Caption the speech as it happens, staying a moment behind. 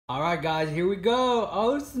All right, guys, here we go.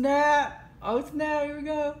 Oh snap! Oh snap! Here we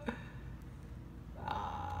go.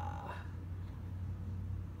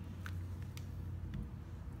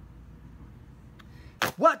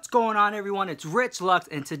 What's going on, everyone? It's Rich Lux.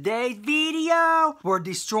 In today's video, we're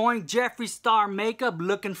destroying Jeffree Star makeup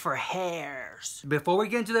looking for hairs. Before we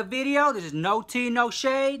get into the video, this is no tea, no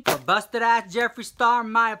shade. For busted ass Jeffree Star,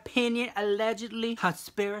 in my opinion, allegedly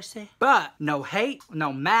conspiracy. But no hate,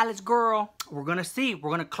 no malice, girl. We're gonna see.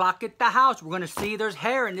 We're gonna clock at the house. We're gonna see there's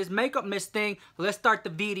hair in this makeup, Miss Thing. Let's start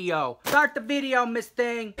the video. Start the video, Miss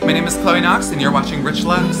Thing. My name is Chloe Knox, and you're watching Rich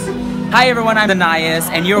Lux. Hi everyone, I'm Denias,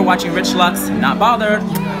 and you're watching Rich Lux, Not Bothered.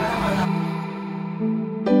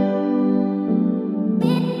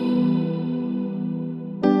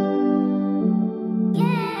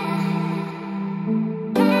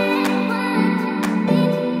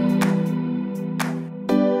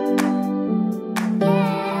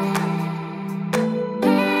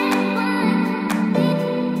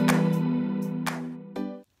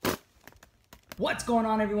 What's going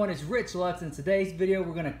on, everyone? It's Rich Lux. In today's video,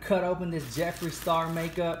 we're gonna cut open this Jeffree Star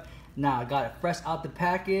makeup. Now, I got it fresh out the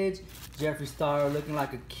package. Jeffree Star looking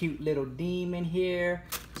like a cute little demon here.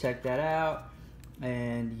 Check that out.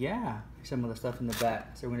 And yeah, some of the stuff in the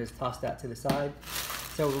back. So we're gonna just toss that to the side.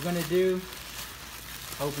 So what we're gonna do,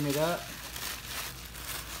 open it up.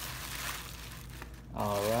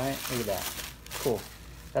 All right, look at that. Cool.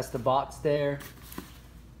 That's the box there.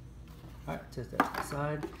 All right, just that to the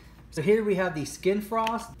side. So here we have the Skin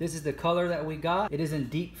Frost. This is the color that we got. It is in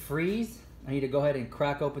deep freeze. I need to go ahead and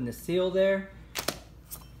crack open the seal there.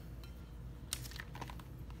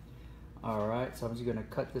 All right, so I'm just gonna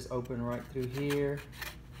cut this open right through here.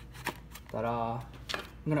 Ta-da.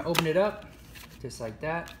 I'm gonna open it up, just like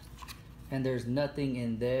that. And there's nothing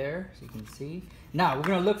in there, as you can see. Now, we're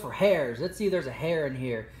gonna look for hairs. Let's see if there's a hair in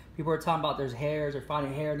here. People are talking about there's hairs or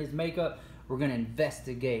finding hair in this makeup. We're gonna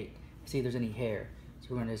investigate, see if there's any hair. So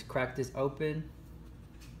we're gonna just crack this open.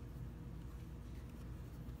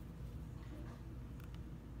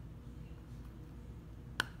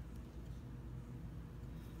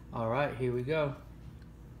 All right, here we go.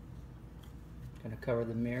 Gonna cover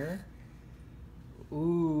the mirror.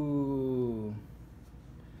 Ooh.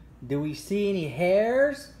 Do we see any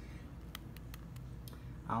hairs?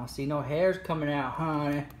 I don't see no hairs coming out,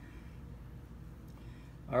 honey.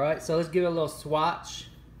 All right, so let's give it a little swatch.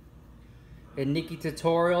 And Nikki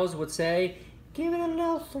Tutorials would say, give it a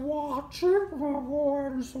little swatch. We're gonna go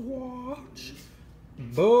ahead and swatch.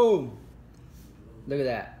 Boom. Look at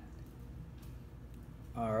that.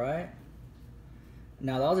 All right.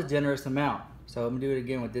 Now that was a generous amount. So I'm gonna do it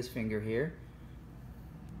again with this finger here.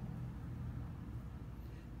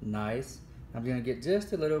 Nice. I'm gonna get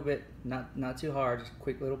just a little bit, not too hard, just a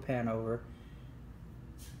quick little pan over.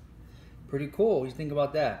 Pretty cool. What do you think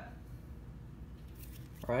about that?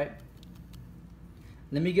 All right.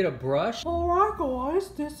 Let me get a brush. Alright guys,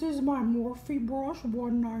 this is my Morphe brush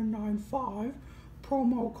 1995.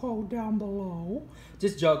 Promo code down below.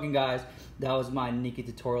 Just joking, guys. That was my Nikki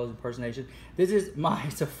Tutorials impersonation. This is my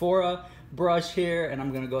Sephora brush here, and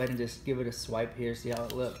I'm gonna go ahead and just give it a swipe here, see how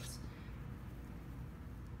it looks.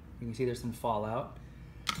 You can see there's some fallout.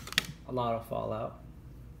 A lot of fallout.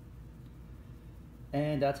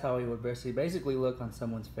 And that's how it would basically look on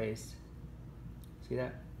someone's face. See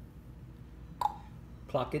that?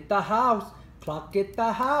 Clock at the house. Clock at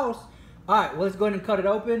the house. All right, well, let's go ahead and cut it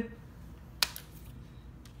open.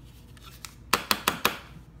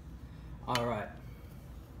 All right.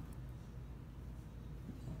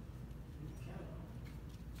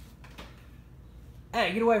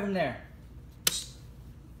 Hey, get away from there.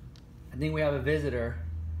 I think we have a visitor.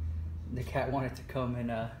 The cat wanted to come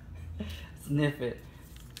and sniff it.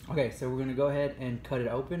 Okay, so we're gonna go ahead and cut it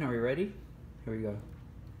open. Are we ready? Here we go.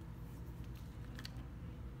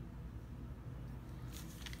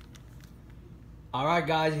 All right,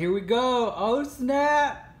 guys, here we go. Oh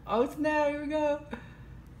snap! Oh snap! Here we go.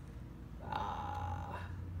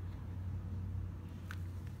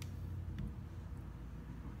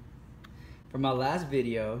 For my last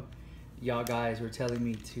video, y'all guys were telling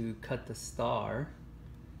me to cut the star,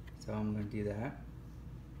 so I'm gonna do that.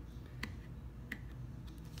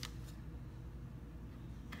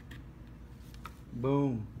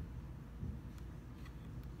 Boom.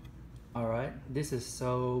 All right, this is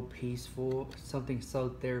so peaceful, something so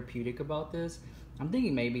therapeutic about this. I'm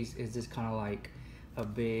thinking maybe it's just kind of like a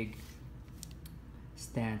big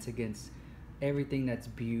stance against everything that's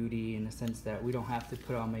beauty, in the sense that we don't have to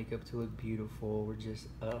put on makeup to look beautiful. We're just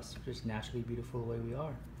us, we're just naturally beautiful the way we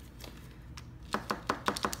are.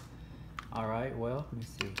 All right, well, let me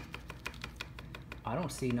see. I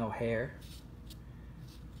don't see no hair.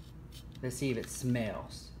 Let's see if it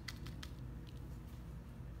smells.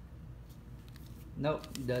 Nope,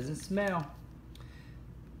 doesn't smell.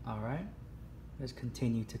 All right, let's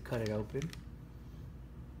continue to cut it open.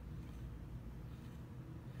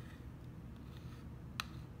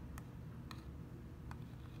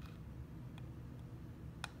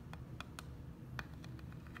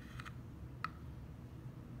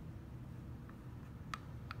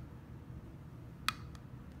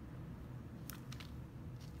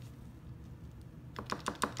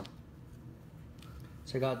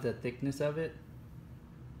 Check out the thickness of it.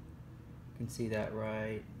 You can see that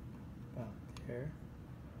right about there.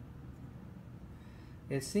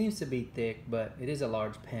 It seems to be thick, but it is a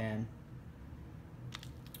large pan.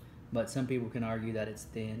 But some people can argue that it's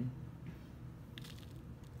thin.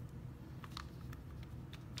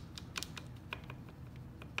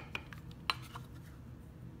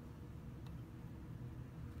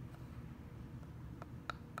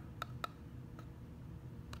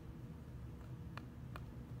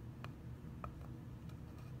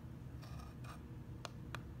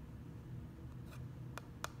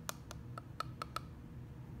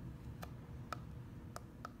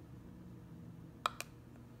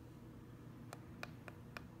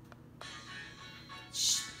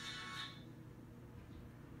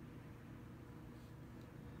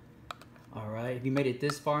 Alright, if you made it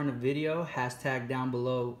this far in the video, hashtag down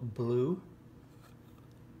below blue.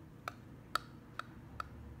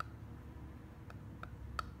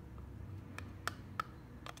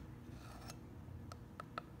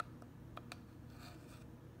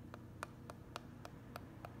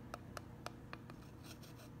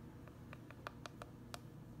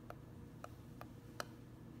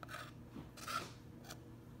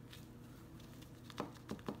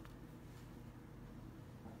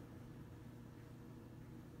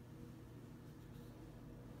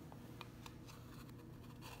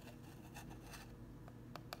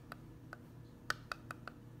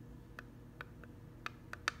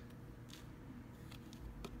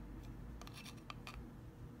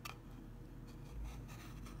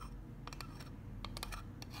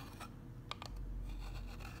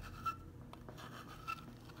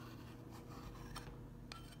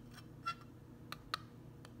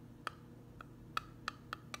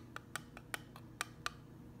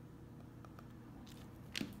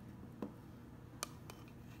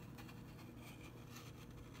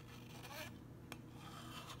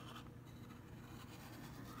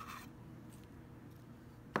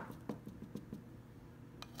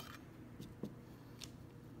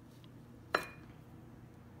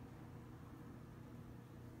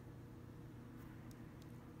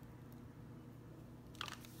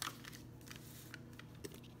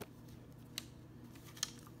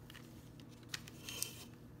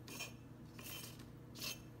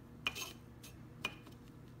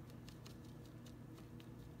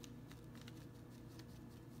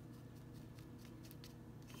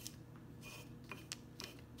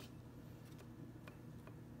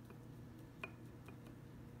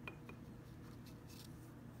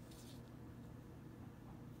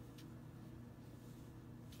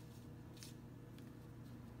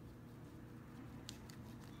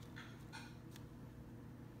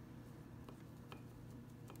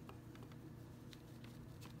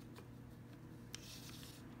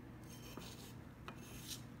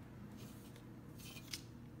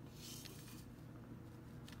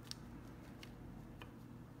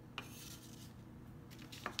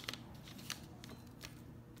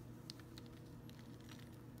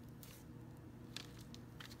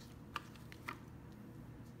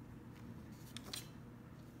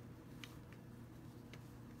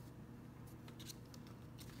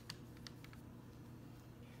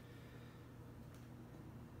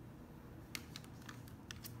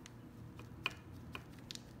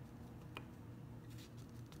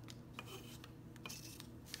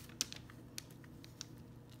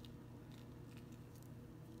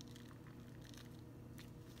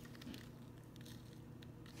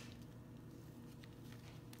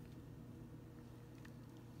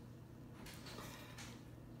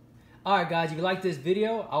 Alright guys, if you like this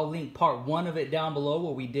video, I'll link part 1 of it down below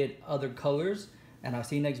where we did other colors. And I'll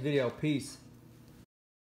see you next video. Peace.